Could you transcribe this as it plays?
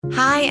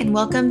Hi, and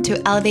welcome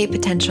to Elevate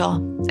Potential.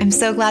 I'm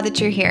so glad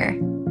that you're here.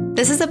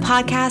 This is a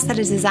podcast that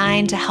is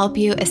designed to help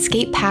you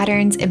escape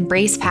patterns,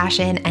 embrace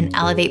passion, and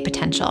elevate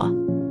potential.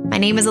 My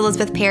name is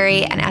Elizabeth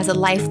Perry, and as a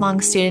lifelong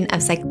student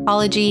of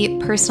psychology,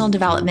 personal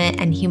development,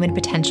 and human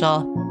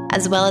potential,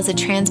 as well as a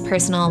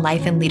transpersonal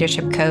life and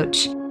leadership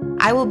coach,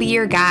 I will be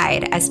your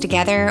guide as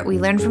together we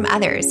learn from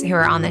others who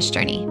are on this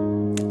journey.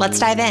 Let's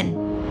dive in.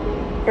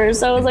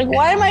 First, I was like,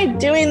 why am I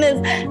doing this?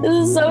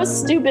 This is so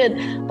stupid.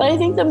 But I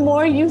think the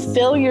more you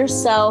fill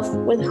yourself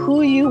with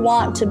who you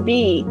want to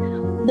be,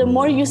 the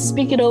more you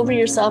speak it over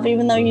yourself,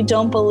 even though you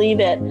don't believe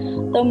it,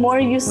 the more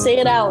you say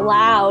it out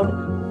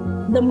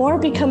loud, the more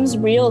it becomes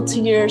real to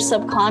your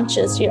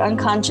subconscious, your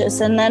unconscious,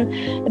 and then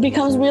it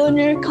becomes real in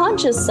your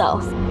conscious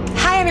self.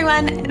 Hi,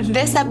 everyone.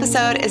 This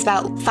episode is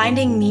about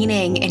finding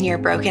meaning in your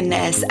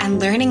brokenness and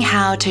learning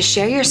how to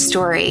share your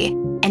story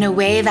in a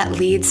way that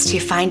leads to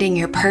finding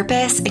your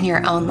purpose in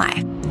your own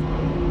life.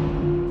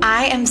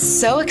 I am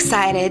so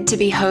excited to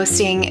be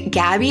hosting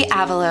Gabby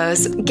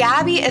Avalos.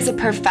 Gabby is a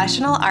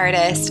professional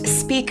artist,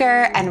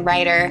 speaker, and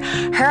writer.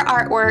 Her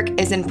artwork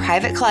is in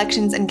private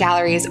collections and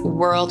galleries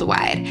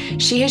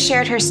worldwide. She has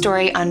shared her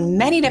story on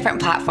many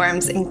different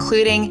platforms,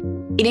 including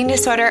Eating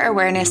Disorder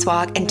Awareness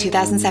Walk in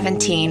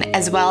 2017,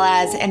 as well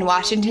as in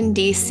Washington,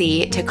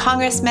 D.C. to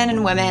congressmen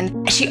and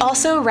women. She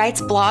also writes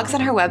blogs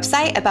on her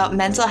website about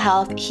mental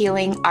health,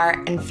 healing,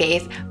 art, and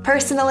faith.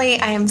 Personally,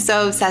 I am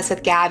so obsessed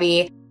with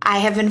Gabby. I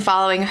have been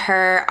following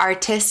her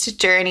artist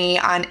journey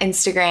on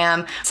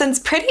Instagram since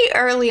pretty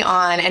early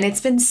on, and it's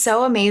been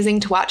so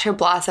amazing to watch her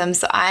blossom.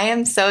 So I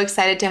am so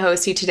excited to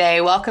host you today.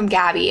 Welcome,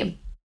 Gabby.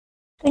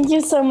 Thank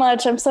you so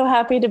much. I'm so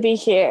happy to be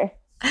here.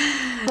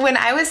 When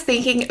I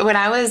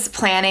was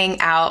planning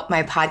out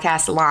my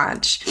podcast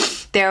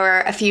launch, there were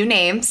a few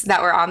names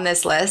that were on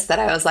this list that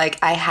I was like,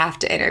 I have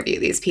to interview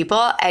these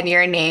people. And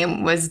your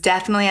name was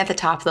definitely at the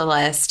top of the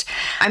list.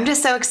 I'm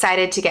just so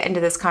excited to get into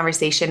this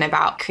conversation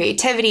about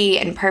creativity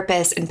and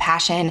purpose and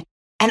passion,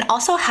 and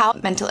also how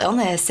mental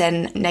illness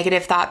and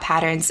negative thought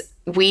patterns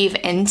weave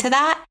into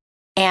that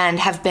and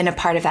have been a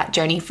part of that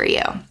journey for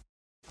you.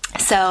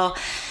 So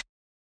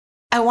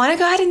I want to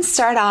go ahead and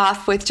start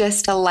off with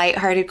just a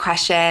lighthearted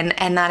question,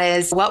 and that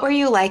is, what were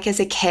you like as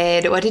a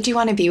kid? What did you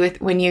want to be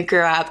with when you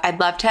grew up? I'd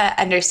love to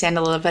understand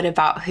a little bit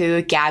about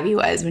who Gabby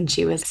was when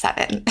she was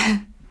 7.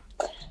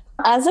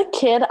 As a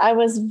kid, I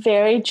was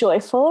very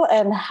joyful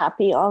and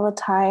happy all the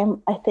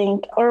time, I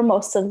think, or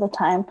most of the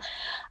time.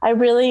 I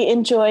really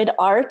enjoyed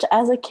art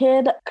as a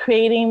kid.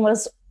 Creating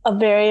was a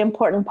very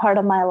important part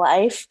of my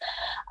life.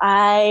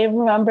 I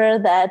remember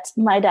that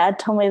my dad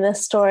told me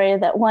this story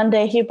that one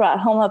day he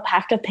brought home a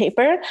pack of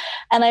paper,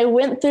 and I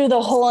went through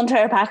the whole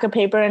entire pack of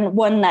paper in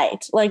one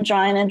night, like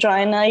drawing and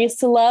drawing. And I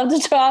used to love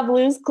to draw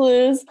Blue's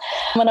Clues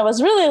when I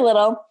was really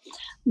little,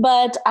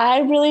 but I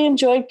really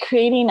enjoyed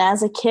creating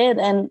as a kid.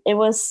 And it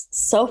was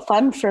so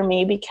fun for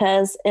me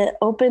because it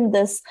opened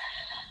this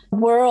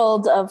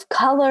world of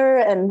color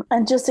and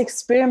just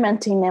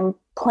experimenting and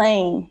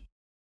playing.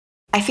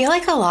 I feel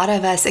like a lot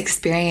of us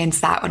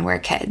experience that when we're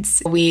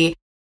kids. We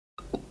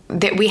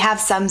have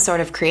some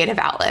sort of creative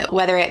outlet,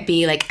 whether it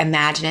be like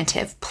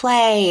imaginative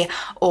play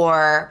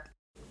or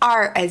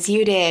art as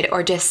you did,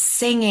 or just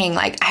singing.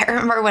 Like, I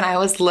remember when I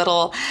was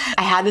little,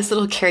 I had this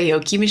little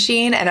karaoke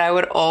machine, and I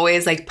would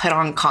always like put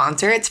on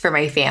concerts for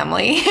my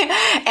family.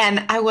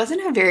 And I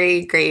wasn't a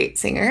very great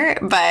singer,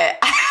 but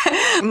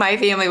my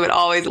family would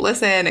always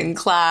listen and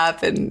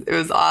clap, and it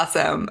was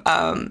awesome.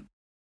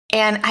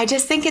 And I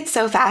just think it's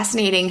so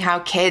fascinating how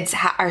kids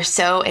are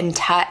so in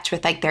touch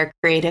with like their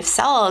creative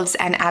selves.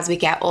 And as we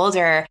get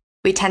older,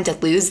 we tend to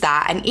lose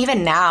that. And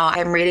even now,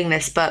 I'm reading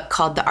this book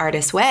called The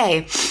Artist's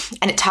Way,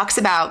 and it talks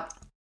about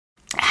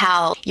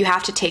how you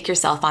have to take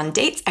yourself on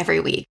dates every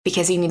week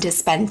because you need to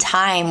spend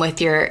time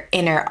with your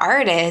inner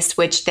artist,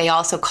 which they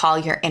also call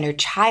your inner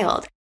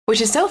child,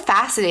 which is so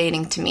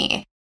fascinating to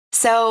me.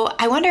 So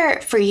I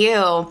wonder for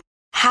you,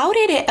 how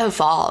did it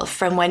evolve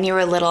from when you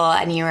were little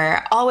and you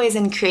were always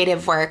in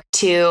creative work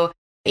to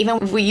even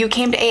when you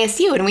came to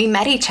ASU and we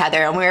met each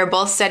other and we were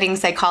both studying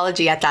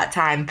psychology at that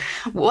time?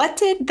 What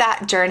did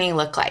that journey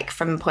look like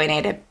from point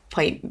A to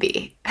point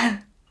B?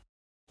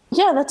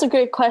 Yeah, that's a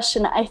great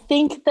question. I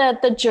think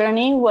that the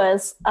journey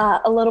was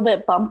a little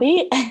bit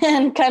bumpy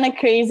and kind of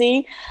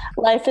crazy.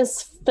 Life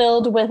is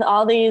filled with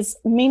all these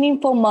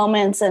meaningful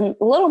moments and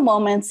little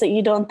moments that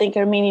you don't think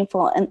are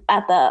meaningful and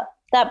at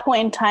that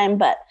point in time,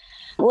 but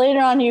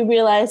later on, you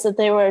realize that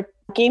they were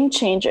game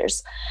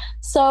changers.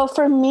 So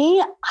for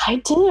me,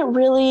 I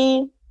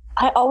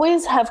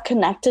always have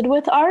connected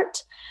with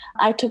art.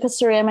 I took a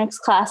ceramics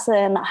class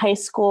in high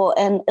school,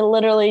 and it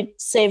literally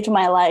saved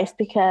my life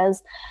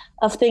because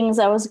of things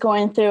I was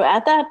going through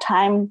at that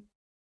time.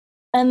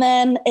 And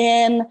then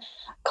in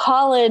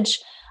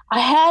college, I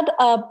had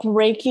a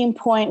breaking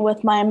point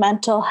with my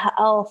mental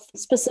health,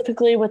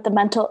 specifically with the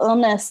mental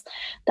illness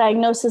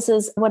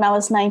diagnoses when I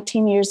was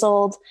 19 years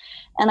old.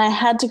 And I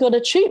had to go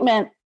to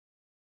treatment.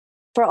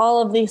 for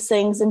all of these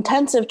things,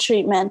 intensive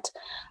treatment.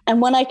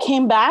 And when I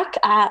came back,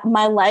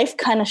 my life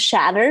kind of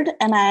shattered,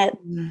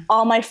 and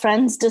all my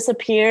friends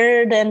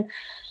disappeared, and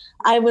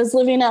I was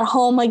living at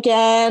home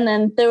again,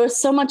 and there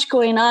was so much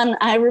going on.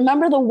 I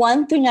remember the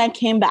one thing I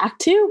came back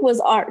to was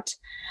art.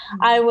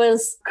 I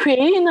was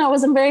creating. I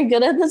wasn't very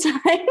good at the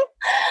time,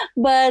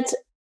 but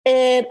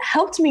it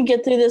helped me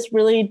get through this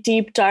really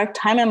deep, dark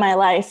time in my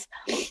life.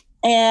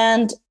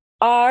 And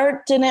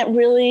art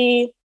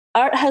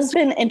has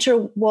been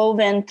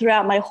interwoven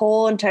throughout my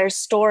whole entire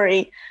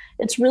story.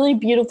 It's really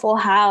beautiful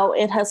how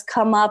it has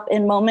come up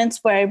in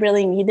moments where I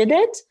really needed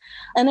it.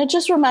 And it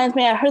just reminds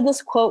me, I heard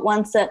this quote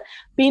once, that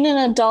being an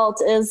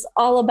adult is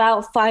all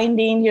about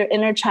finding your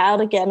inner child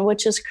again,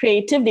 which is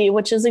creativity,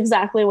 which is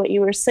exactly what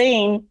you were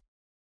saying.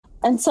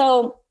 And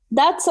so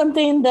that's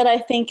something that I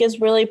think is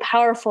really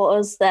powerful,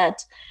 is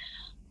that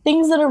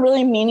things that are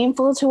really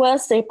meaningful to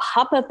us, they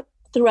pop up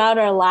throughout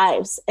our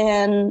lives.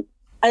 And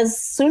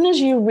as soon as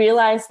you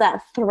realize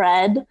that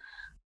thread,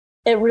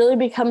 it really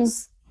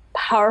becomes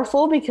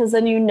powerful, because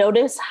then you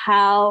notice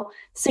how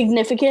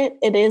significant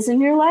it is in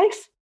your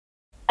life.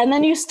 And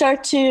then you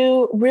start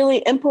to really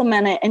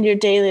implement it in your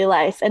daily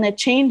life, and it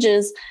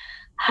changes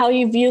how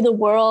you view the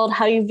world,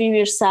 how you view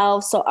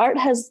yourself. So art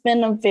has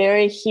been a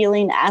very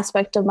healing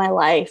aspect of my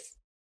life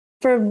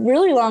for a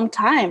really long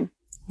time.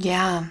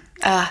 Yeah.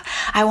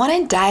 I want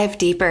to dive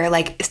deeper.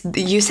 Like,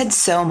 you said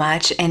so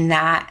much in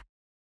that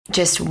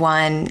just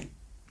one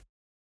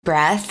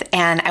breath,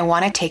 and I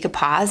want to take a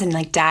pause and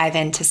like dive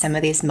into some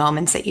of these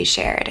moments that you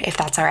shared, if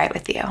that's all right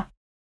with you.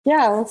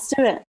 Yeah, let's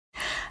do it.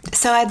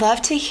 So I'd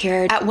love to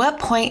hear, at what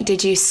point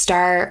did you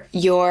start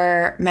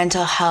your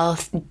mental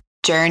health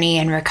journey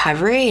and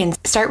recovery, and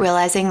start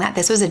realizing that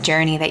this was a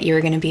journey that you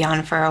were going to be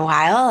on for a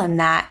while, and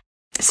that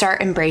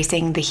start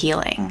embracing the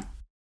healing?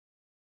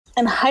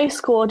 In high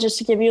school, just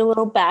to give you a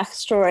little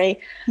backstory,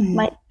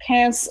 my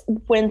parents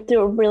went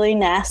through a really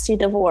nasty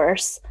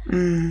divorce,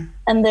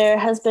 and there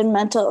has been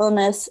mental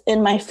illness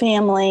in my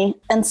family.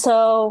 And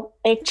so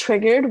the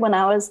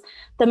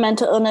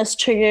mental illness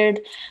triggered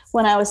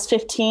when I was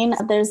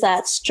 15. There's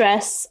that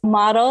stress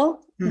model,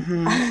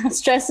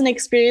 stress and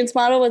experience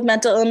model with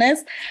mental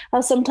illness.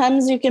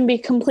 Sometimes you can be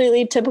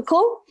completely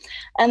typical,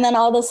 and then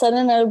all of a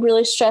sudden a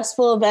really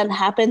stressful event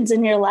happens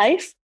in your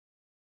life,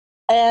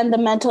 and the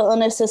mental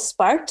illness is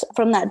sparked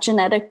from that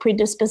genetic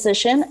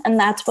predisposition. And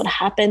that's what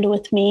happened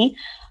with me.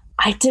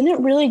 I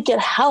didn't really get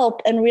help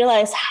and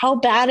realize how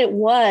bad it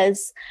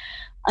was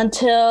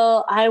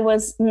until I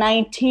was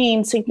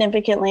 19,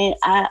 significantly.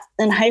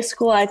 In high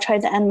school, I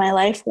tried to end my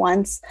life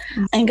once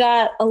and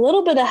got a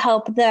little bit of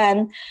help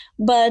then,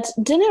 but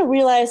didn't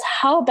realize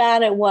how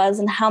bad it was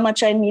and how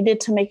much I needed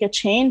to make a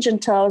change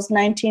until I was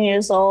 19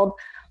 years old.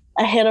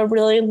 I hit a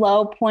really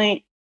low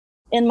point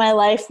in my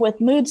life with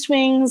mood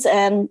swings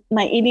and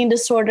my eating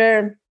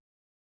disorder.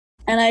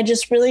 And I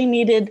just really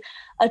needed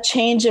a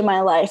change in my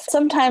life.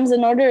 Sometimes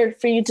in order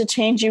for you to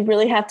change, you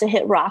really have to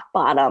hit rock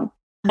bottom.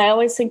 I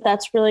always think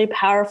that's really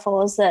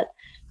powerful, is that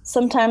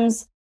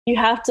sometimes you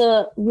have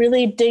to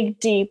really dig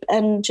deep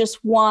and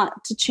just want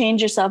to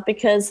change yourself,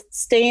 because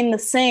staying the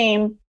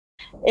same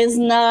is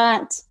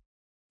not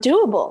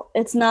doable.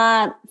 It's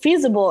not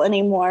feasible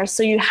anymore.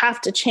 So you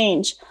have to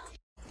change.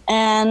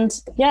 And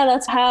yeah,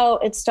 that's how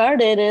it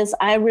started, is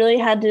I really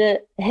had to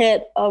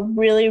hit a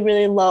really,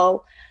 really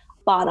low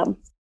bottom.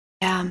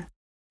 Yeah.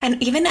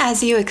 And even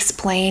as you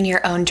explain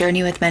your own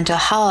journey with mental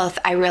health,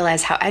 I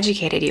realize how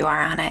educated you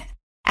are on it.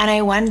 And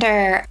I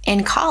wonder,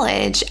 in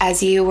college,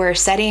 as you were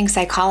studying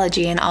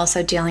psychology and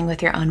also dealing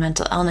with your own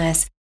mental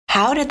illness,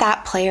 how did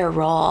that play a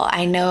role?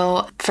 I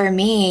know for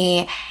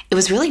me, it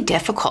was really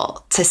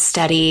difficult to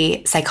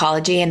study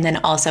psychology and then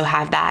also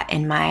have that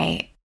in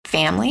my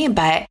family,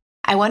 but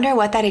I wonder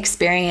what that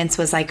experience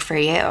was like for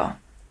you.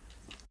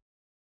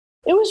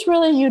 It was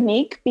really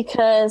unique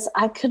because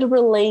I could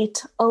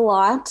relate a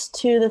lot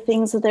to the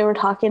things that they were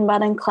talking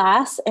about in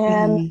class.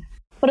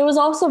 But it was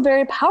also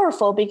very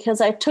powerful because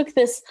I took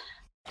this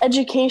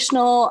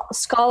educational,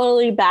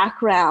 scholarly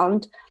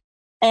background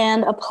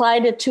and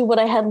applied it to what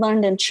I had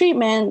learned in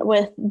treatment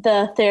with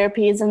the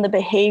therapies and the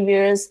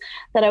behaviors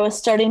that I was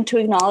starting to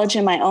acknowledge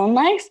in my own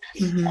life.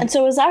 And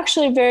so it was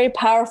actually very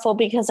powerful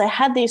because I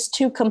had these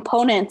two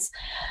components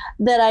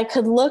that I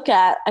could look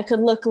at. I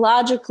could look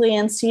logically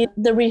and see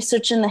the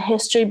research and the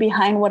history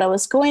behind what I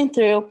was going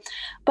through,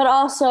 but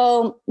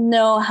also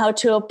know how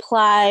to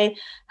apply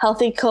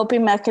healthy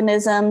coping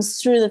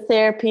mechanisms through the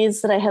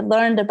therapies that I had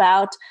learned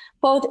about,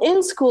 both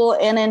in school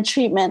and in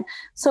treatment.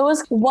 So it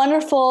was a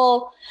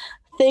wonderful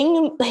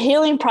the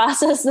healing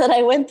process that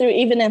I went through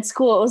even in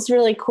school. It was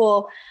really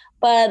cool,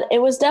 but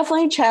it was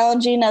definitely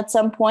challenging at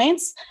some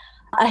points.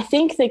 I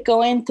think that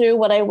going through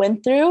what I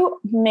went through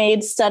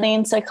made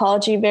studying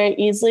psychology very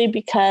easily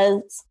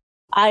because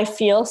I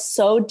feel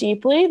so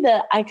deeply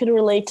that I could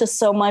relate to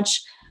so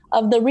much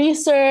of the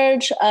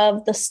research,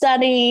 of the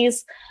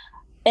studies.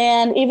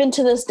 And even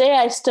to this day,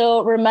 I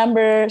still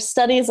remember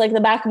studies like the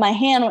back of my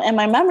hand, and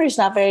my memory's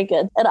not very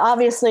good. It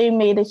obviously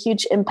made a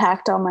huge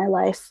impact on my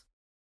life.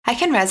 I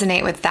can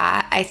resonate with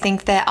that. I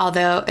think that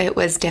although it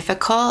was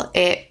difficult,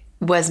 it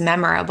was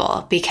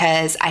memorable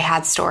because I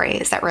had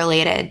stories that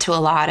related to a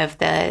lot of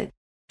the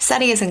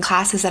studies and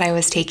classes that I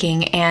was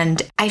taking.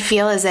 And I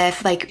feel as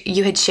if, like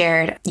you had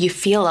shared, you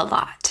feel a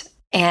lot.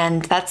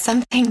 And that's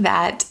something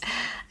that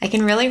I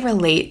can really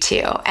relate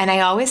to. And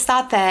I always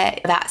thought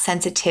that that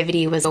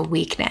sensitivity was a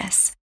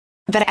weakness.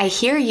 But I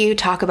hear you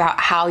talk about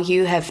how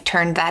you have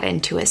turned that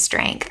into a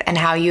strength and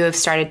how you have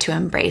started to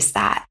embrace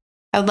that.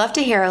 I would love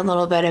to hear a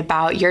little bit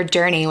about your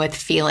journey with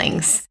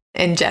feelings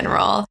in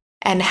general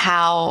and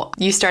how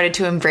you started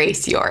to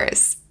embrace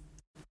yours.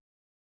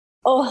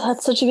 Oh,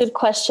 that's such a good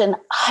question.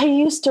 I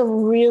used to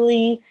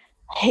really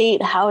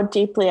hate how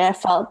deeply I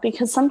felt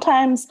because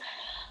sometimes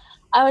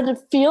I would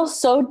feel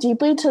so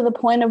deeply to the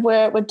point of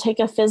where it would take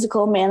a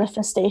physical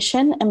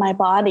manifestation in my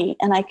body.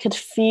 And I could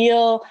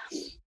feel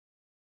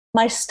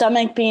my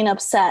stomach being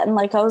upset and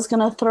like I was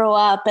going to throw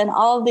up and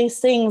all of these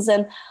things.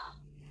 And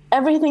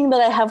everything that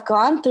I have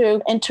gone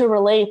through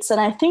interrelates. And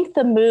I think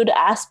the mood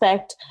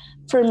aspect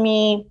for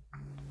me,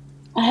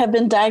 I have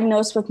been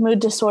diagnosed with mood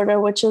disorder,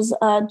 which is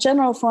a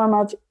general form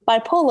of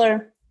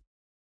bipolar.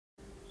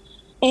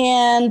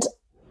 And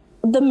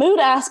the mood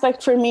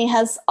aspect for me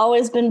has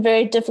always been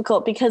very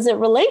difficult because it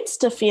relates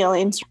to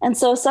feelings. And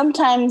so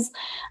sometimes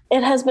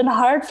it has been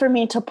hard for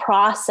me to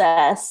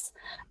process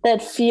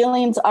that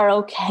feelings are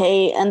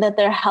okay and that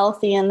they're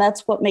healthy. And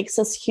that's what makes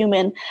us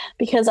human,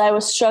 because I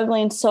was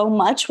struggling so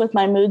much with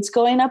my moods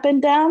going up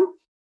and down.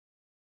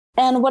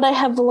 And what I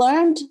have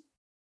learned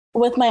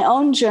with my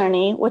own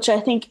journey, which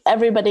I think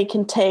everybody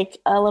can take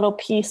a little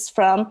piece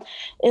from,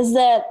 is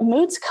that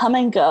moods come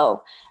and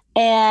go.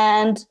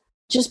 And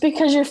just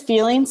because you're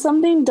feeling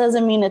something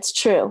doesn't mean it's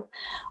true.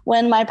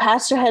 When my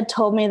pastor had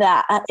told me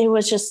that, it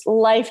was just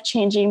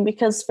life-changing,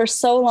 because for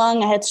so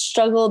long I had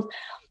struggled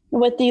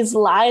with these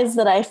lies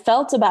that I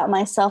felt about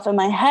myself in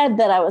my head,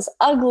 that I was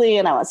ugly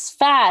and I was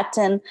fat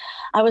and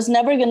I was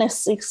never going to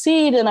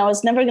succeed and I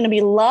was never going to be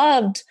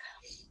loved.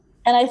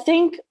 And I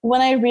think when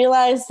I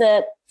realized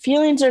that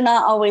feelings are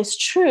not always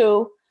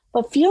true,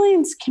 but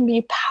feelings can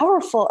be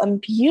powerful and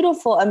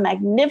beautiful and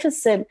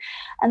magnificent.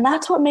 And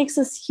that's what makes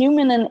us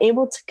human and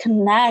able to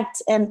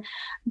connect and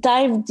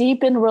dive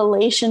deep in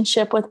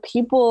relationship with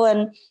people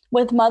and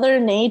with Mother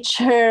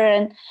Nature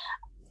and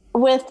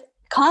with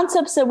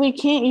concepts that we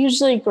can't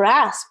usually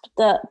grasp,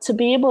 to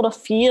be able to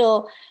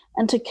feel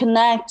and to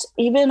connect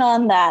even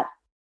on that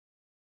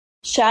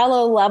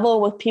shallow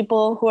level with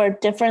people who are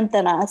different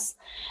than us.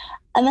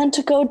 And then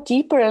to go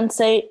deeper and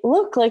say,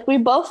 look, like we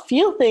both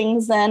feel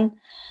things, and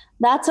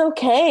that's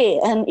okay.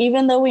 And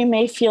even though we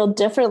may feel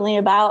differently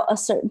about a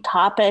certain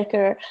topic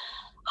or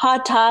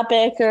hot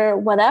topic or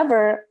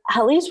whatever,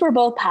 at least we're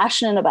both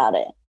passionate about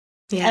it.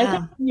 Yeah. I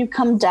think when you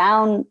come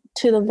down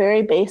to the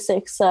very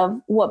basics of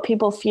what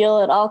people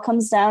feel, it all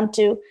comes down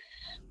to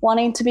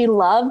wanting to be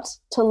loved,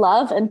 to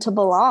love, and to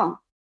belong.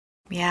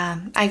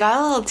 Yeah. I got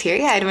a little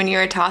teary-eyed when you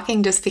were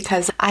talking, just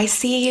because I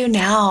see you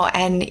now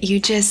and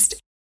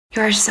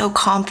you're so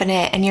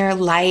confident and your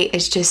light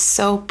is just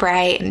so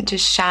bright and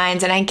just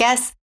shines. And I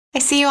guess I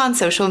see you on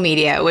social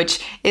media,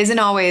 which isn't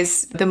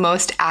always the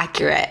most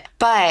accurate,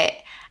 but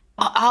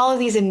all of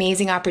these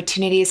amazing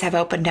opportunities have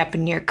opened up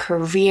in your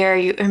career,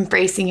 you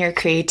embracing your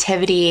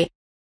creativity.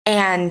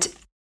 And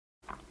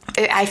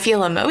I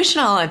feel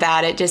emotional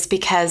about it, just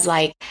because,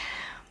 like,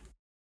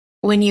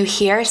 when you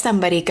hear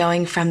somebody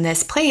going from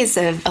this place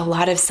of a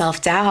lot of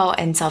self-doubt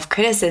and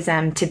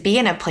self-criticism to be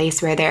in a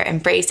place where they're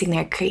embracing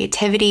their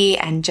creativity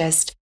and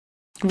just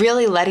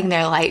really letting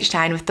their light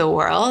shine with the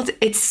world,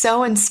 it's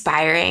so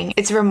inspiring.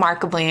 It's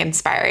remarkably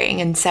inspiring.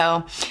 And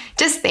so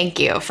just thank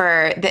you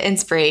for the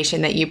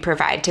inspiration that you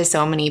provide to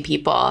so many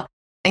people,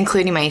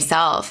 including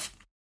myself.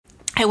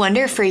 I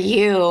wonder for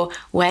you,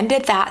 when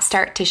did that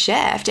start to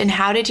shift, and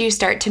how did you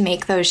start to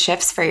make those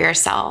shifts for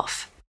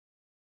yourself?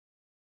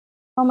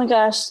 Oh my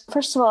gosh.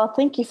 First of all,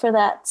 thank you for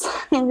that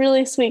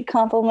really sweet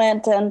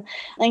compliment and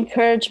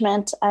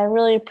encouragement. I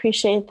really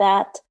appreciate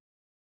that.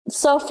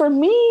 So for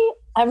me,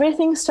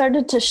 everything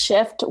started to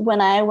shift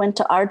when I went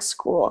to art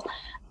school.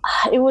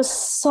 It was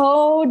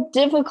so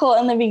difficult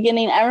in the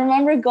beginning. I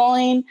remember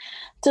going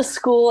to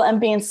school and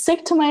being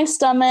sick to my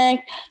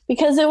stomach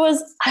because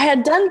I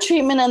had done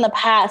treatment in the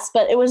past,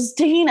 but it was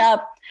digging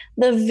up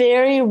the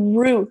very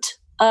root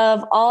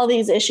of all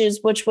these issues,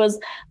 which was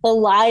the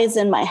lies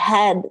in my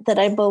head that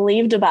I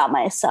believed about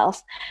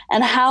myself,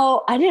 and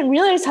how I didn't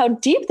realize how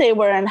deep they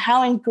were and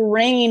how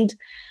ingrained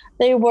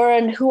they were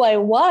in who I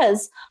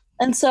was.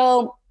 And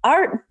so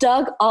art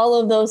dug all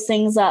of those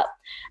things up.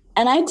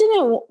 And I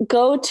didn't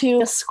go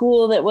to a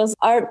school that was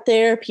art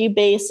therapy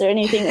based or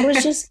anything. It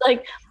was just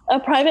like a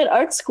private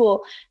art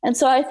school. And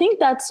so I think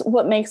that's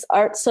what makes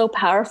art so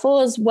powerful,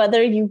 is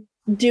whether you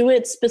do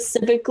it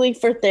specifically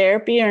for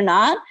therapy or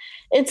not,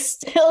 it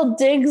still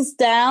digs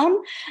down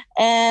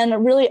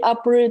and really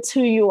uproots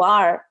who you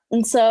are.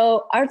 And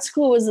so art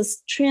school was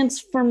this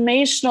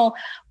transformational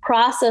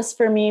process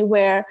for me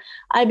where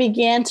I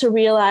began to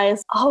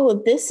realize,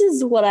 oh, this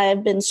is what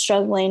I've been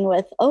struggling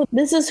with. Oh,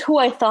 this is who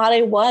I thought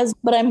I was,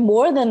 but I'm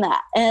more than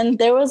that. And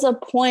there was a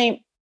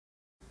point,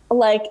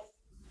 like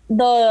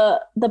the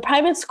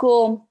private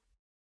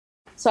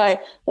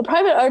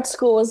art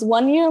school was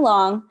 1 year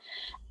long.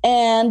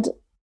 And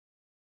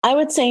I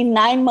would say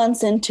 9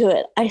 months into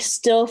it, I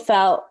still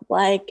felt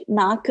like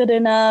not good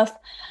enough.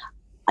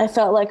 I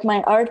felt like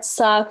my art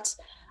sucked.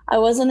 I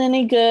wasn't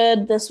any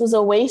good. This was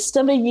a waste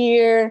of a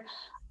year.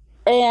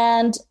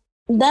 And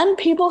then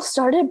people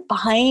started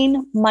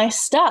buying my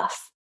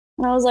stuff.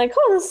 And I was like,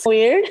 oh, this is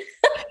weird.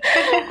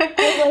 I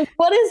was like,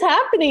 what is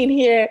happening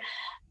here?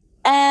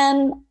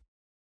 And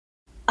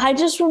I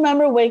just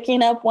remember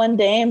waking up one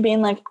day and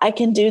being like, I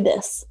can do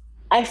this.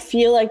 I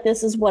feel like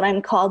this is what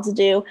I'm called to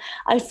do.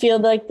 I feel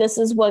like this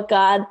is what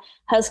God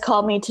has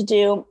called me to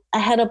do. I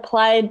had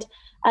applied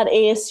at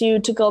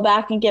ASU to go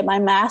back and get my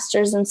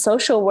master's in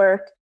social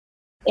work.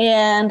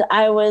 And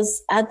I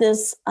was at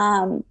this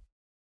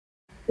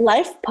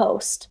life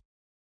post.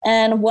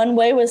 And one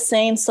way was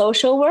saying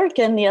social work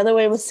and the other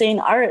way was saying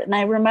art. And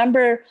I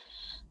remember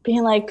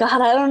being like,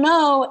 God, I don't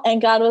know.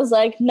 And God was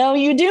like, no,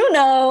 you do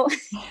know.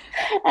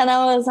 And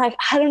I was like,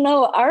 I don't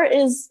know. Art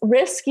is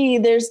risky.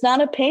 There's not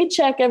a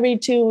paycheck every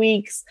 2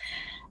 weeks.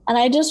 And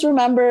I just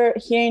remember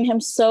hearing him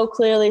so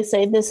clearly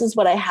say, this is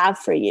what I have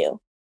for you.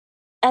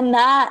 And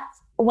that,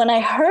 when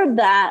I heard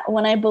that,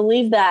 when I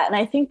believed that, and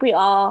I think we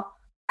all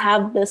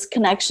have this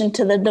connection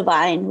to the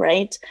divine,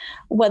 right?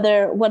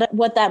 Whether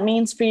what that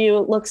means for you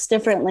looks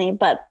differently.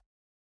 But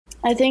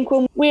I think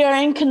when we are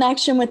in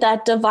connection with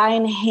that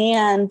divine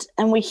hand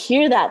and we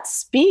hear that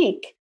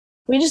speak,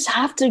 we just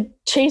have to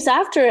chase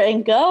after it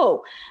and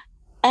go.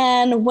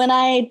 And when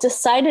I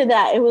decided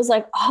that, it was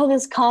like all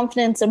this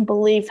confidence and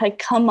belief had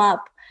come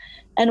up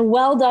and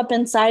welled up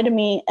inside of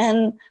me.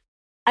 And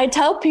I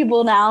tell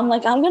people now, I'm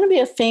like, I'm going to be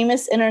a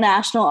famous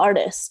international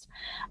artist.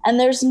 And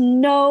there's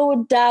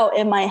no doubt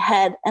in my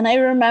head. And I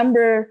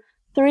remember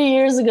 3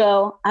 years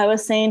ago, I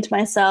was saying to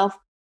myself,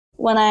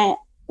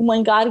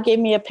 when God gave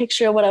me a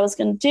picture of what I was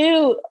going to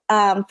do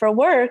for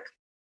work,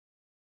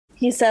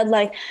 he said,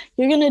 like,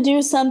 you're going to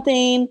do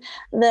something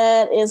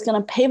that is going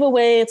to pave a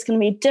way. It's going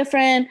to be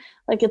different.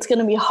 Like, it's going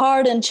to be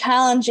hard and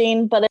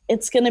challenging, but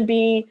it's going to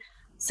be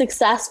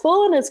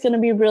successful and it's going to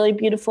be really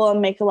beautiful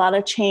and make a lot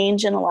of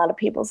change in a lot of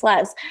people's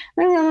lives.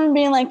 And I remember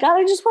being like, God,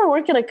 I just want to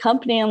work at a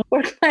company and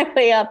work my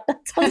way up.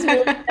 That sounds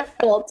really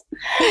difficult.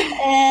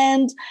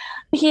 And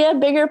he had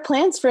bigger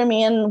plans for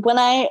me. And when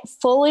I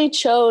fully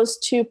chose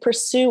to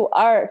pursue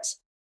art,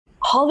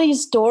 all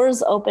these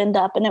doors opened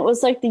up and it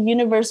was like the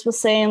universe was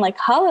saying, like,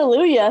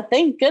 hallelujah,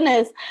 thank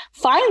goodness,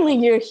 finally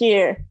you're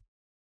here.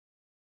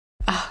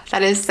 Oh,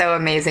 that is so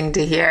amazing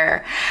to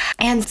hear.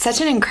 And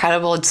such an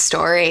incredible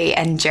story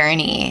and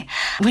journey.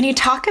 When you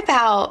talk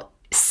about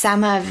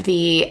some of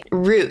the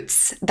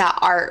roots that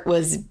art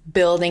was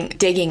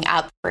digging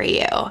up for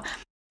you,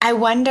 I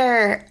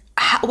wonder,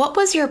 what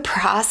was your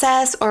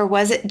process, or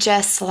was it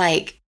just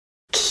like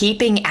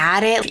keeping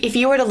at it? If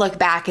you were to look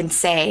back and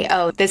say,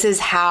 oh, this is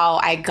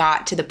how I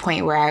got to the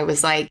point where I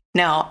was like,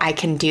 no, I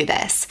can do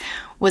this.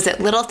 Was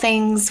it little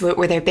things?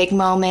 Were there big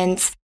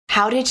moments?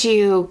 How did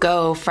you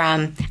go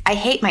from, I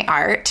hate my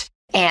art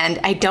and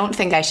I don't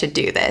think I should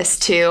do this,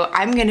 to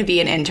I'm going to be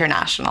an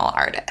international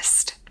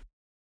artist?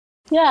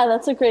 Yeah,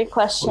 that's a great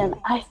question.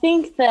 I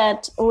think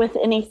that with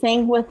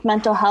anything with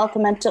mental health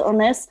and mental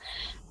illness,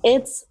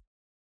 it's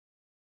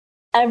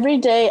every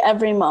day,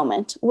 every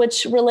moment,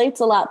 which relates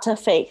a lot to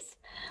faith.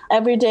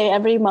 Every day,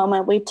 every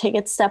moment, we take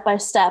it step by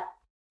step.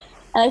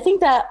 And I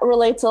think that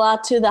relates a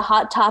lot to the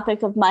hot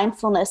topic of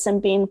mindfulness and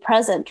being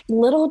present.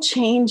 Little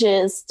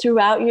changes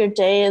throughout your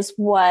day is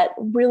what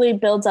really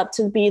builds up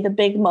to be the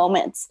big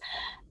moments.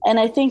 And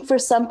I think for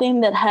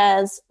something that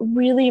has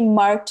really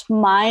marked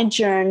my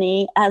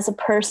journey as a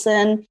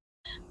person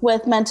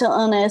with mental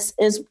illness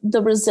is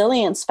the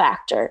resilience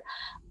factor.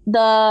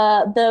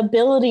 The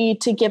ability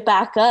to get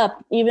back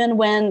up, even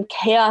when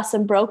chaos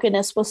and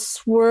brokenness was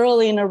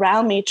swirling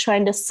around me,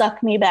 trying to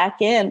suck me back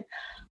in.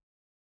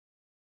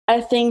 I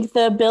think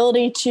the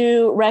ability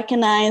to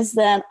recognize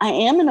that I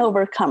am an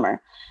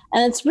overcomer.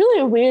 And it's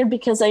really weird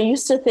because I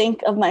used to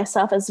think of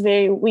myself as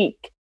very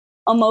weak,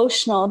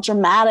 emotional,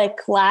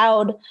 dramatic,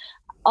 loud,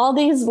 all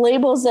these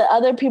labels that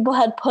other people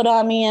had put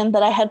on me and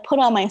that I had put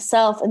on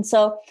myself. And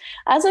so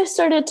as I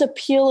started to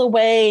peel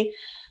away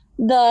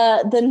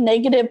the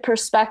negative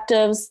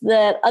perspectives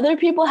that other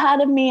people had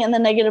of me and the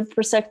negative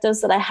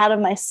perspectives that I had of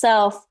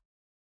myself,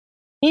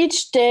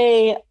 each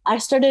day I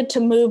started to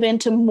move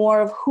into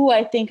more of who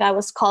I think I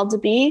was called to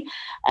be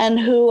and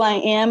who I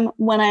am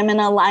when I'm in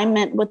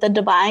alignment with the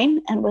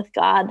divine and with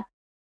God.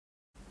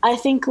 I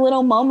think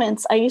little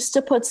moments, I used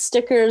to put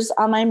stickers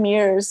on my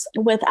mirrors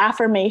with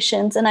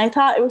affirmations, and I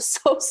thought it was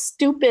so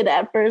stupid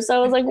at first. I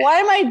was like, why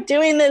am I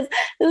doing this?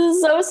 This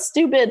is so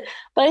stupid.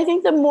 But I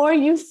think the more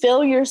you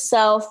fill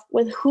yourself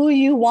with who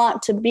you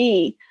want to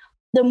be,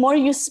 the more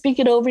you speak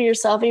it over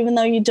yourself, even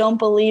though you don't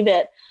believe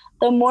it,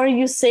 the more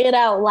you say it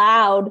out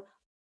loud,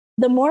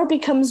 the more it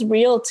becomes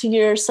real to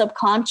your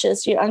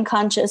subconscious, your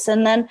unconscious,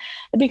 and then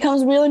it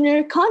becomes real in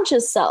your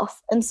conscious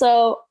self. And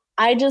so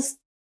I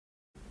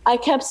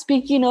kept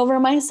speaking over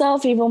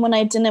myself even when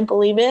I didn't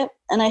believe it.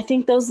 And I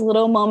think those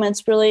little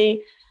moments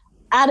really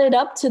added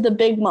up to the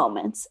big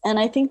moments. And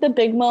I think the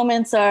big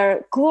moments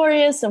are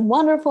glorious and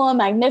wonderful and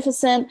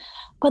magnificent,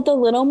 but the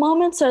little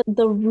moments are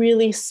the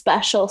really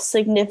special,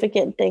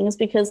 significant things,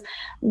 because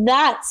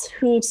that's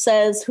who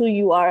says who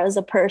you are as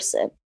a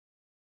person.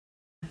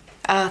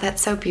 Oh,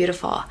 that's so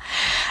beautiful.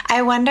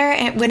 I wonder,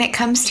 when it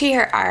comes to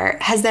your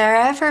art, has there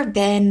ever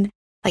been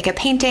like a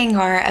painting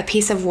or a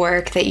piece of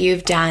work that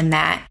you've done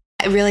that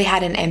really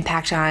had an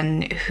impact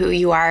on who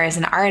you are as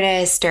an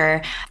artist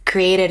or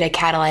created a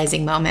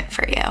catalyzing moment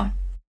for you?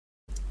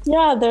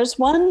 Yeah, there's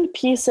one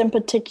piece in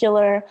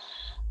particular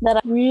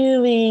that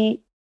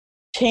really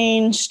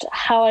changed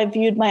how I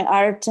viewed my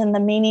art and the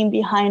meaning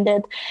behind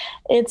it.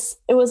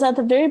 It was at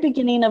the very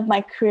beginning of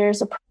my career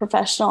as a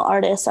professional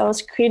artist. I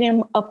was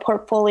creating a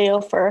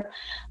portfolio for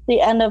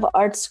the end of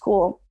art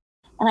school.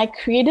 And I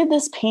created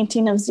this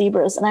painting of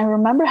zebras. And I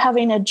remember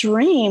having a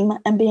dream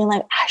and being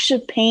like, I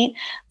should paint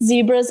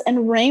zebras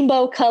in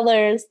rainbow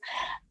colors.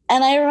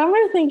 And I remember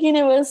thinking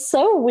it was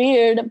so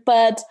weird,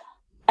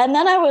 and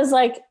then I was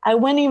like, I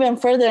went even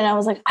further and I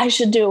was like, I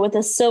should do it with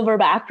a silver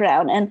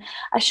background and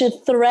I should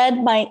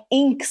thread my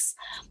inks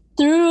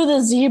through the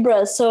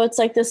zebras. So it's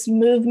like this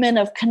movement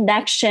of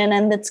connection,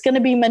 and it's going to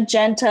be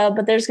magenta,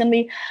 but there's going to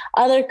be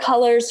other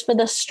colors for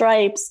the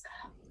stripes.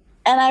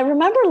 And I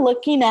remember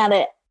looking at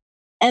it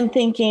and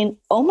thinking,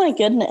 oh my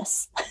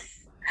goodness.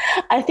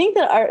 I think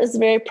that art is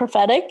very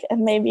prophetic,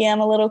 and maybe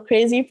I'm a little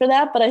crazy for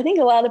that, but I think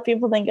a lot of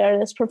people think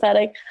art is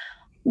prophetic.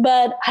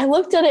 But I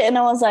looked at it and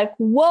I was like,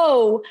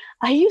 whoa,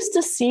 I used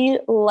to see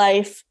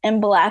life in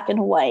black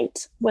and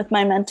white with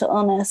my mental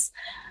illness.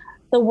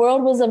 The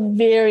world was a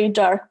very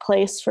dark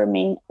place for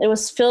me. It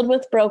was filled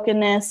with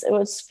brokenness. It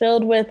was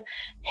filled with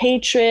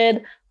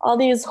hatred, all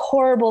these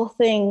horrible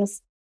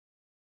things.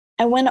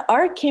 And when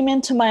art came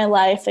into my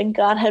life and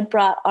God had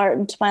brought art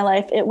into my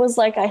life, it was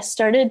like I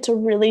started to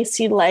really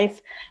see life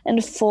in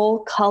full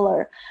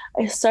color.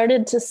 I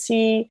started to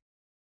see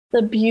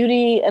the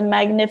beauty and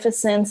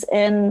magnificence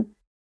in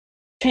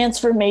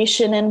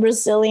transformation and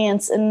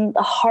resilience and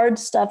the hard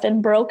stuff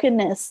and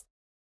brokenness.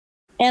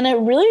 And it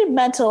really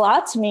meant a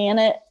lot to me. And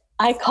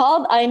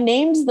I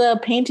named the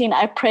painting,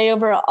 I pray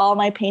over all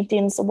my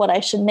paintings what I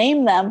should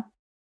name them.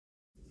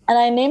 And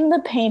I named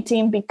the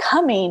painting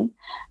Becoming.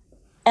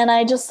 And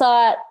I just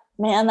thought,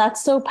 man,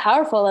 that's so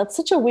powerful. That's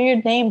such a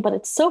weird name, but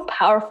it's so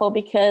powerful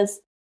because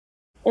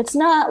it's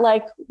not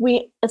like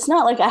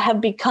I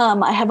have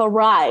become, I have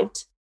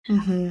arrived.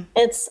 Mm-hmm.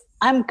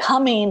 I'm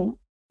coming,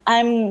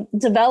 I'm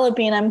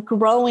developing, I'm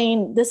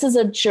growing. This is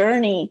a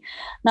journey,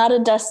 not a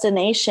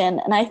destination.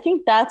 And I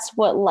think that's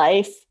what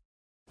life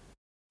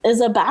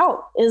is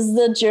about, is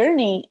the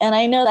journey. And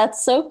I know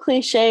that's so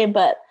cliche,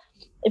 but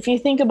if you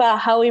think about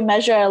how we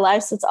measure our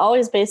lives, it's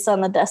always based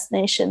on the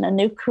destination, a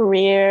new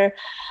career,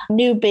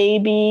 new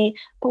baby.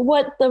 But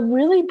what the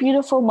really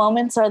beautiful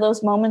moments are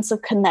those moments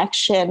of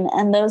connection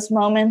and those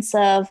moments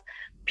of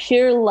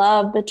pure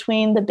love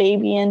between the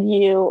baby and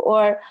you,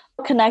 or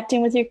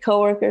connecting with your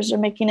coworkers or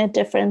making a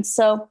difference.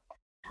 So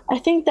I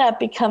think that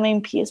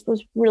Becoming piece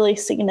was really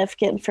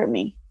significant for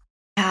me.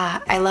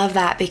 Yeah, I love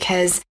that,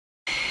 because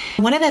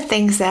one of the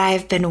things that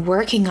I've been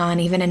working on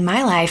even in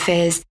my life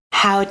is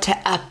how to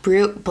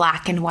uproot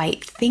black and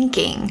white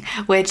thinking,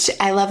 which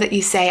I love that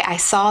you say, I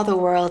saw the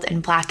world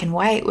in black and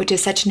white, which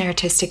is such an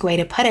artistic way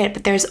to put it.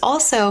 But there's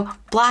also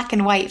black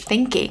and white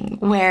thinking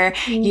where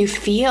you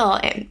feel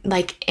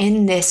like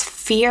in this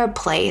fear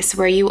place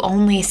where you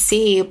only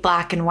see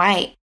black and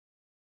white.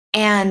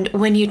 And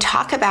when you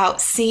talk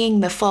about seeing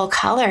the full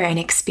color and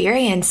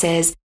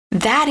experiences,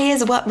 that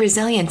is what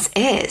resilience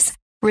is.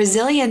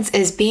 Resilience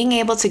is being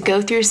able to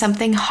go through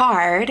something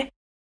hard,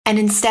 and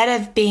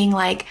instead of being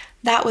like,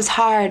 that was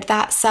hard,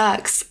 that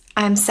sucks,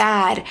 I'm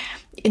sad,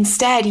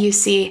 instead you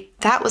see,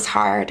 that was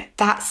hard,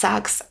 that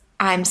sucks,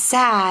 I'm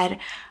sad,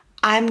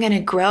 I'm going to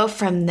grow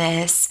from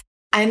this.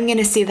 I'm going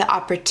to see the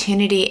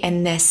opportunity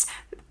in this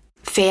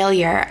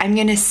failure. I'm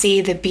going to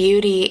see the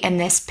beauty in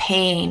this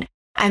pain.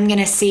 I'm going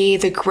to see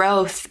the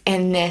growth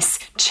in this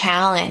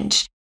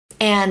challenge.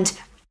 And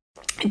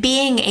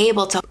being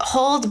able to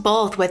hold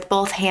both with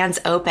both hands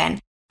open,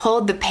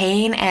 hold the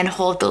pain and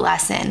hold the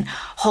lesson,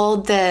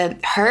 hold the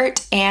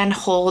hurt and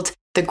hold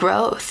the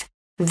growth.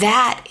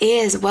 That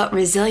is what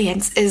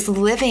resilience is,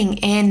 living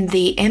in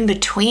the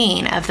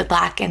in-between of the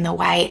black and the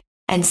white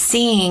and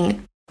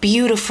seeing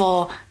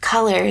beautiful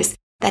colors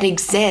that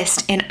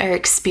exist in our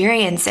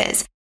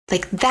experiences.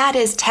 Like, that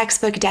is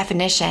textbook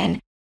definition.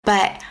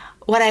 But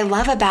what I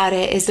love about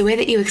it is the way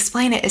that you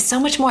explain it is so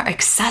much more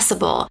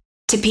accessible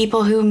to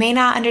people who may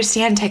not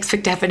understand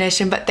textbook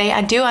definition, but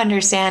they do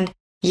understand,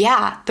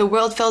 yeah, the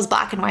world feels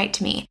black and white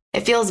to me.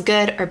 It feels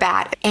good or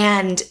bad.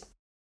 And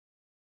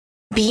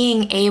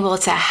being able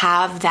to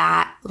have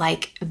that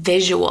like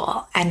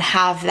visual and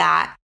have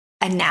that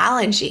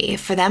analogy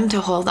for them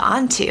to hold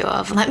on to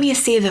of, let me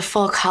see the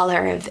full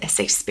color of this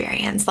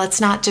experience.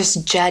 Let's not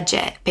just judge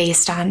it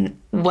based on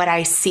what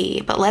I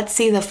see, but let's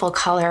see the full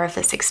color of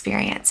this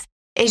experience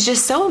is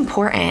just so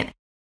important.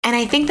 And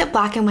I think that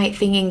black and white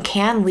thinking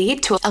can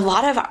lead to a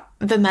lot of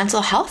the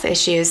mental health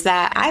issues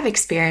that I've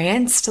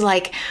experienced.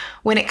 Like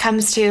when it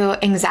comes to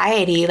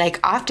anxiety,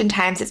 like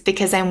oftentimes it's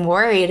because I'm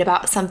worried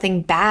about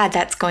something bad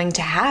that's going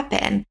to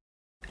happen,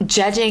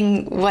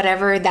 judging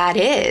whatever that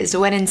is,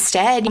 when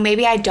instead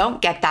maybe I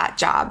don't get that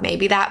job.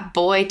 Maybe that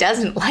boy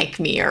doesn't like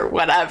me or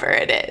whatever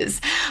it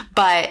is.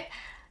 But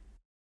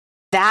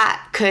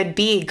that could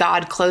be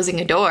God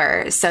closing a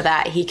door so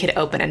that he could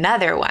open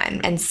another one,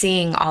 and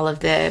seeing all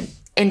of the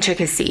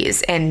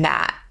intricacies in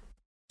that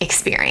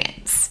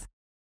experience.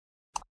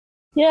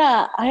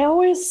 Yeah, I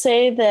always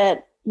say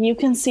that you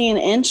can see an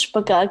inch,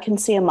 but God can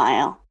see a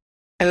mile.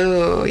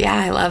 Oh, yeah,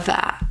 I love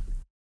that.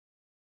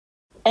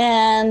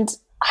 And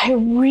I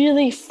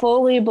really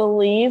fully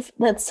believe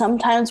that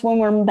sometimes when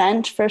we're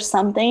meant for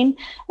something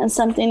and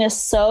something is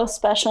so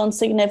special and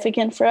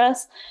significant for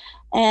us,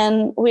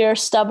 and we are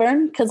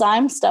stubborn, because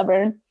I'm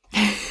stubborn,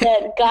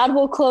 that God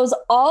will close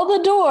all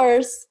the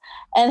doors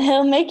and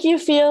he'll make you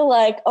feel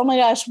like, oh my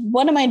gosh,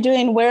 what am I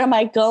doing? Where am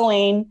I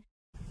going?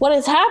 What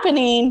is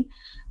happening?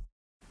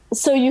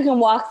 So you can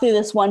walk through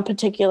this one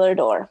particular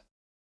door.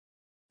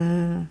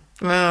 Oh,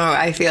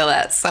 I feel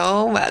that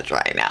so much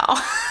right now.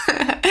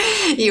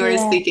 You are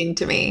speaking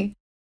to me.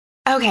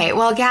 Okay,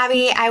 well,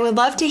 Gabby, I would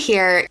love to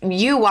hear,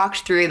 you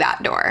walked through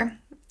that door.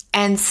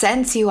 And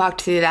since you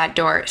walked through that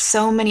door,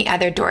 so many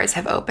other doors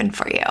have opened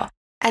for you.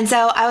 And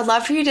so I would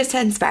love for you just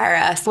to inspire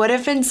us. What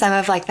have been some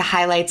of like the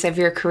highlights of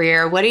your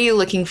career? What are you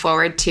looking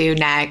forward to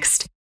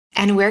next?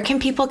 And where can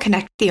people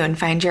connect with you and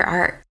find your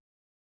art?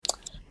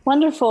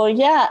 Wonderful.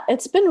 Yeah,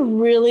 it's been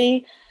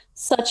really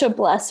such a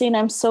blessing.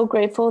 I'm so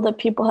grateful that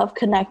people have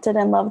connected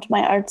and loved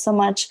my art so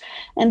much.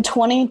 In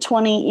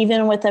 2020,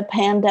 even with a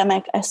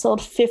pandemic, I sold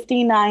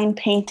 59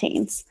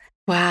 paintings.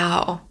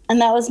 Wow. And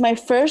that was my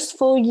first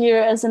full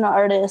year as an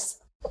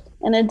artist.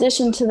 In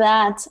addition to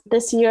that,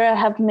 this year I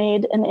have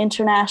made an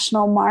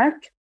international mark.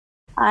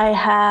 I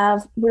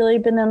have really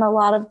been in a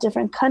lot of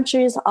different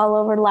countries all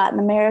over Latin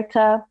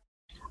America.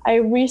 I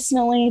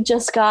recently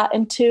just got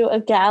into a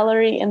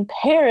gallery in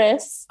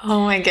Paris.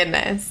 Oh my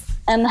goodness.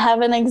 And have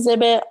an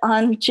exhibit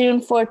on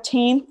June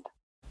 14th.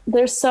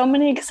 There's so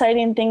many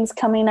exciting things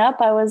coming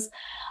up. I was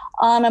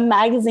on a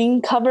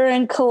magazine cover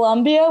in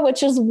Colombia,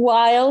 which is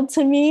wild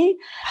to me.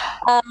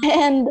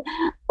 And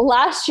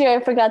last year, I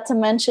forgot to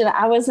mention,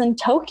 I was in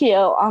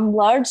Tokyo on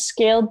large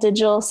scale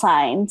digital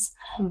signs.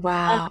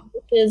 Wow.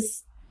 Which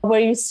is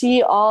where you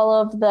see all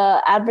of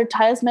the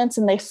advertisements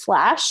and they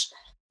flash.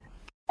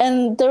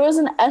 And there was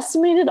an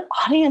estimated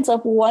audience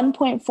of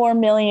 1.4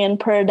 million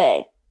per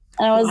day.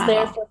 And I was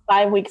there for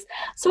 5 weeks.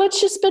 So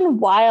it's just been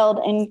wild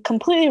and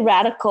completely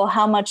radical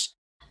how much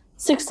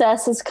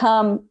success has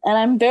come. And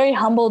I'm very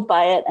humbled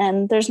by it.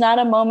 And there's not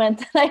a moment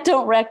that I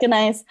don't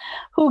recognize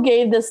who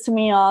gave this to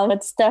me all.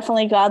 It's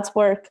definitely God's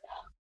work.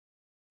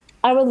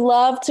 I would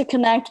love to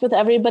connect with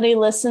everybody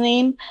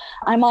listening.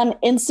 I'm on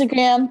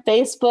Instagram,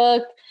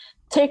 Facebook,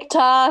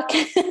 TikTok,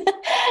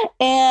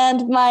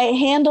 and my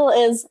handle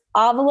is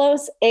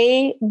Avalos,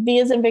 A, V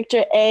as in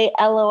Victor,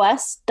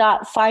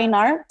 ALOS.fine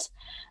art.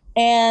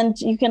 And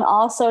you can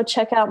also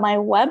check out my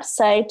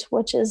website,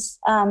 which is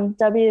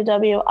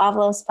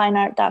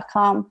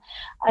www.avalosfineart.com.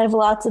 I have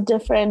lots of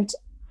different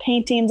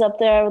paintings up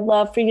there. I would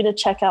love for you to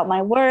check out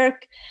my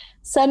work.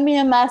 Send me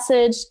a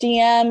message,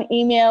 DM,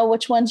 email,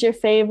 which one's your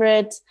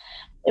favorite.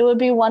 It would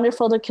be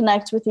wonderful to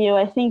connect with you.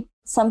 I think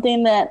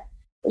something that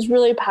is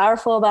really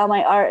powerful about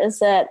my art is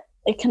that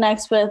it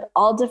connects with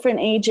all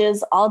different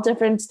ages, all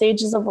different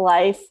stages of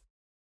life.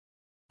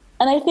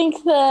 And I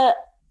think that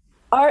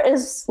art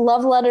is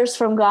love letters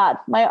from God.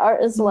 My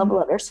art is love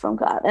letters from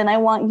God. And I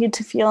want you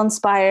to feel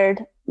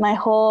inspired. My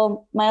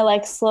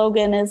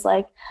slogan is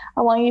like,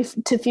 I want you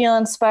to feel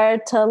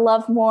inspired to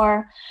love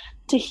more,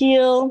 to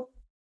heal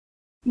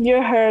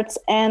your hurts,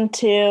 and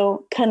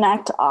to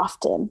connect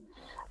often.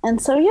 And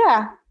so,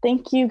 yeah,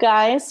 thank you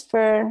guys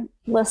for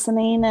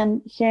listening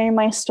and hearing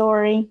my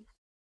story.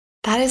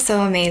 That is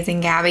so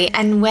amazing, Gabby.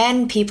 And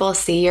when people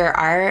see your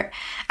art,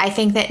 I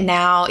think that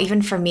now,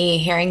 even for me,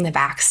 hearing the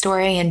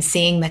backstory and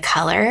seeing the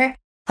color,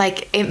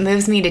 like it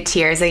moves me to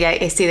tears. Like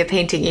I see the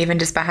painting even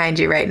just behind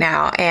you right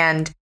now.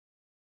 And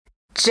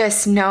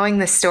just knowing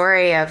the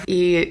story of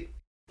you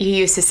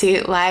used to see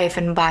life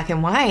in black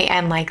and white,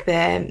 and like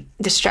the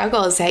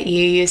struggles that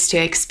you used to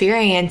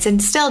experience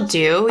and still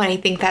do. And I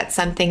think that's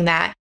something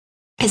that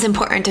is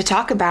important to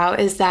talk about,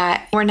 is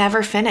that we're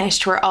never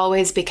finished. We're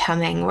always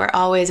becoming, we're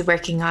always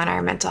working on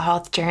our mental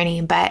health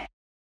journey. But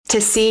to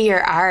see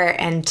your art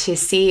and to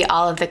see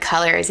all of the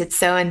colors, it's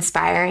so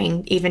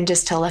inspiring even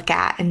just to look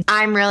at. And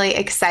I'm really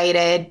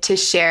excited to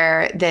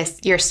share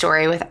your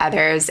story with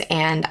others.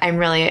 And I'm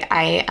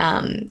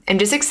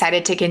just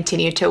excited to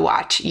continue to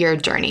watch your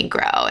journey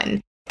grow and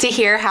to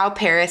hear how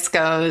Paris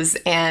goes,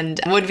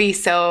 and would be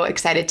so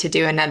excited to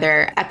do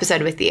another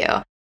episode with you.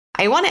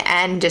 I want to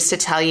end just to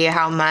tell you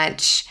how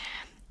much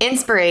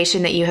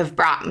inspiration that you have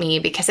brought me,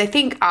 because I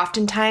think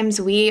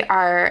oftentimes we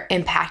are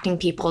impacting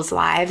people's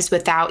lives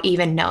without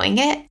even knowing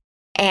it.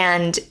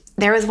 And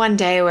there was one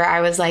day where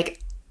I was like,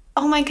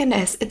 oh my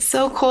goodness, it's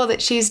so cool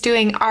that she's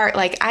doing art.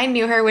 Like, I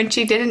knew her when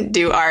she didn't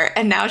do art,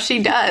 and now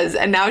she does.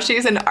 And now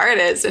she's an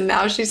artist, and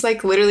now she's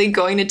like literally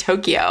going to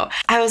Tokyo.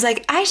 I was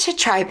like, I should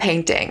try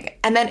painting.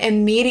 And then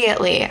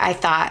immediately I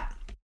thought,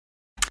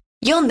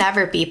 you'll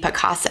never be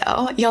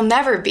Picasso. You'll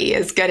never be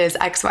as good as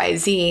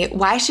XYZ.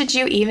 Why should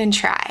you even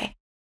try?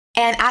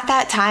 And at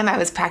that time, I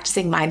was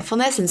practicing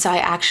mindfulness. And so I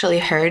actually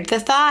heard the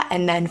thought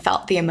and then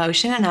felt the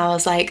emotion. And I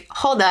was like,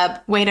 hold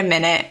up, wait a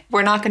minute.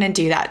 We're not going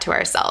to do that to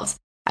ourselves.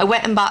 I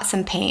went and bought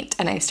some paint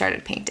and I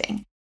started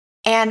painting.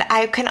 And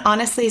I can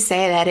honestly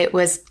say that it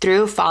was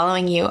through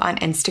following you on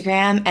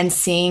Instagram and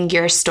seeing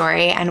your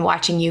story and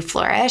watching you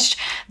flourish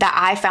that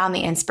I found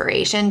the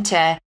inspiration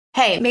to,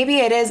 hey, maybe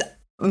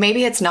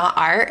it's not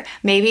art,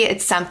 maybe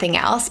it's something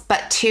else,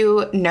 but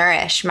to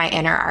nourish my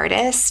inner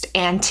artist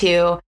and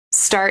to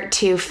start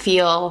to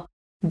feel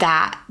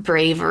that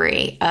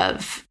bravery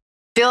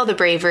feel the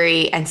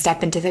bravery and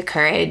step into the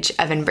courage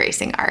of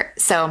embracing art.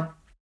 So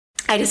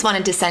I just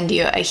wanted to send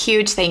you a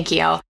huge thank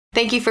you.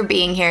 Thank you for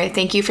being here.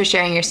 Thank you for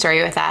sharing your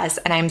story with us.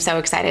 And I'm so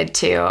excited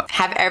to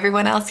have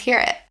everyone else hear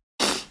it.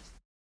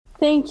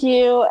 Thank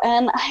you.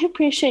 And I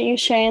appreciate you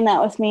sharing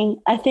that with me.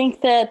 I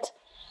think that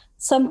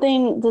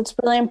something that's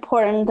really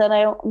important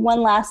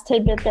one last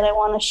tidbit that I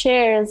want to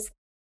share is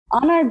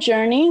on our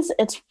journeys,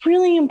 it's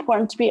really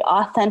important to be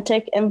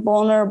authentic and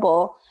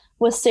vulnerable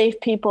with safe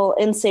people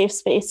in safe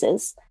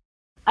spaces.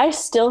 I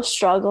still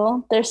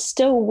struggle. There's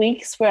still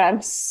weeks where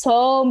I'm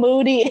so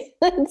moody.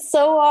 It's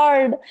so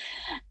hard.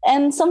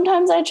 And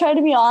sometimes I try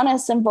to be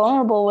honest and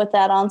vulnerable with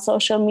that on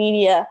social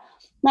media,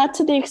 not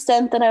to the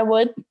extent that I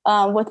would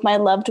with my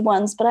loved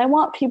ones, but I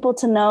want people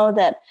to know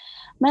that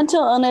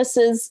mental illness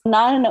is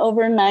not an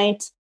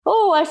overnight,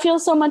 oh, I feel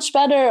so much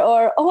better,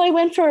 or, oh, I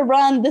went for a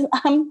run,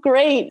 I'm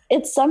great.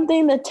 It's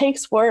something that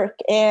takes work.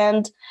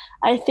 And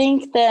I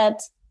think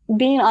that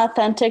being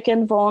authentic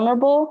and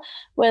vulnerable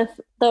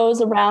with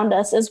those around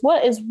us is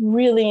what is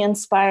really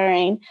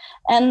inspiring.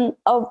 And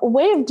a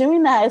way of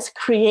doing that is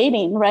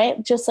creating,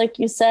 right? Just like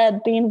you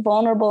said, being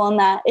vulnerable on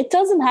that. It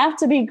doesn't have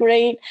to be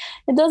great.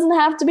 It doesn't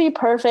have to be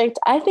perfect.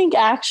 I think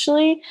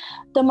actually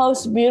the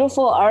most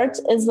beautiful art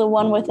is the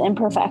one with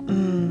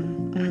imperfection.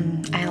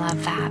 I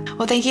love that.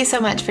 Well, thank you so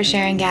much for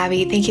sharing,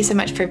 Gabby. Thank you so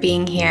much for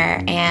being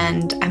here.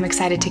 And I'm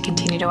excited to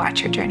continue to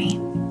watch your journey.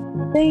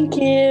 Thank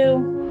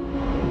you.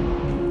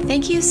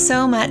 Thank you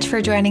so much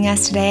for joining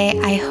us today.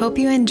 I hope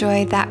you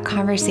enjoyed that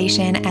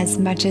conversation as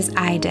much as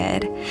I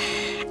did.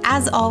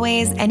 As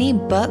always, any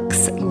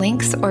books,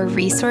 links, or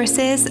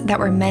resources that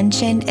were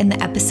mentioned in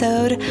the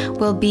episode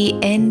will be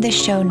in the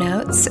show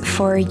notes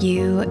for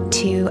you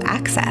to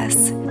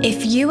access.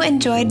 If you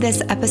enjoyed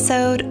this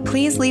episode,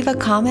 please leave a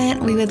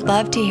comment. We would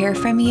love to hear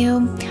from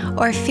you.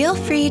 Or feel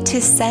free to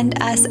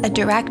send us a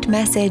direct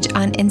message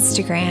on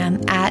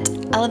Instagram at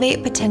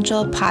Elevate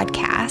Potential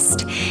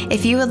Podcast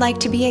if you would like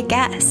to be a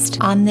guest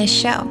on this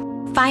show.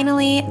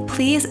 Finally,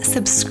 please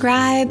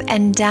subscribe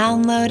and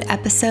download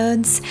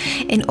episodes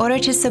in order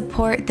to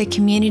support the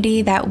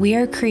community that we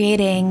are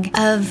creating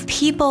of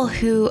people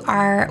who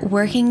are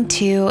working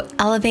to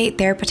elevate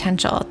their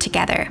potential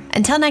together.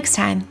 Until next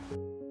time.